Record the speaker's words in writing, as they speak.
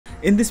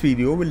In this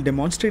video, we'll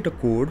demonstrate a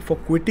code for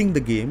quitting the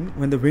game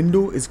when the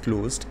window is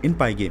closed in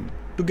PyGame.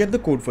 To get the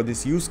code for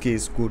this use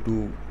case, go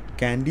to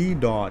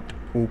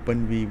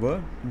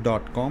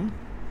kandi.openweaver.com.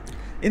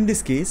 In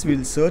this case,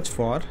 we'll search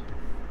for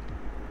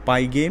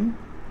PyGame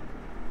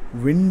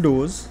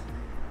Windows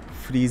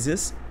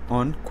freezes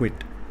on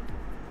quit.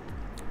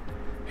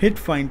 Hit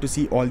find to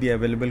see all the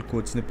available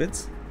code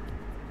snippets.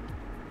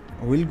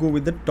 We'll go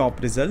with the top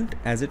result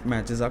as it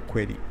matches our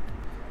query.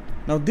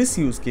 Now this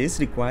use case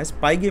requires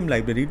PyGame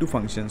library to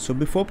function, so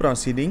before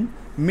proceeding,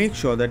 make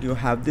sure that you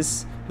have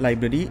this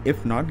library.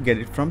 If not, get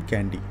it from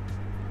kandi.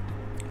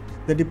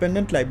 The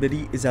dependent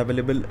library is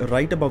available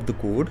right above the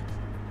code.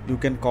 You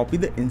can copy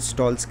the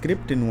install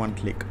script in one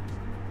click.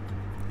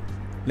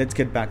 Let's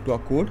get back to our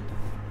code.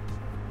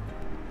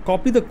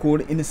 Copy the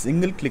code in a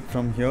single click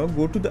from here,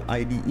 go to the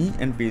IDE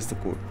and paste the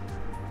code.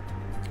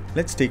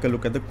 Let's take a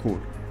look at the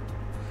code.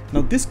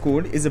 Now this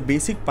code is a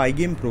basic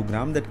PyGame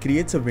program that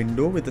creates a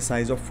window with a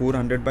size of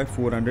 400 by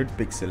 400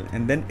 pixel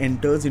and then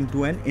enters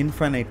into an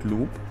infinite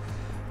loop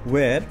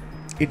where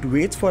it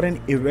waits for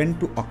an event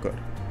to occur.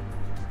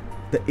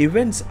 The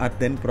events are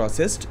then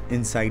processed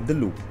inside the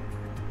loop.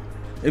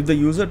 If the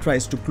user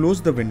tries to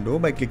close the window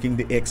by clicking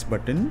the X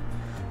button,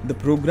 the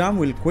program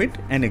will quit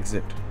and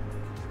exit.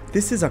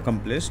 This is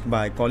accomplished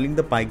by calling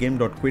the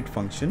pygame.quit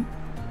function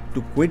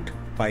to quit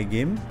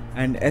PyGame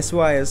and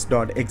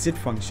sys.exit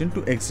function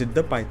to exit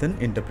the Python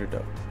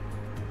interpreter.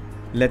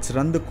 Let's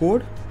run the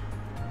code,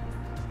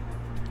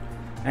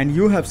 and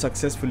you have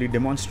successfully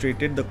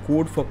demonstrated the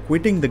code for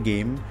quitting the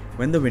game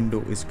when the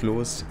window is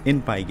closed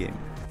in PyGame.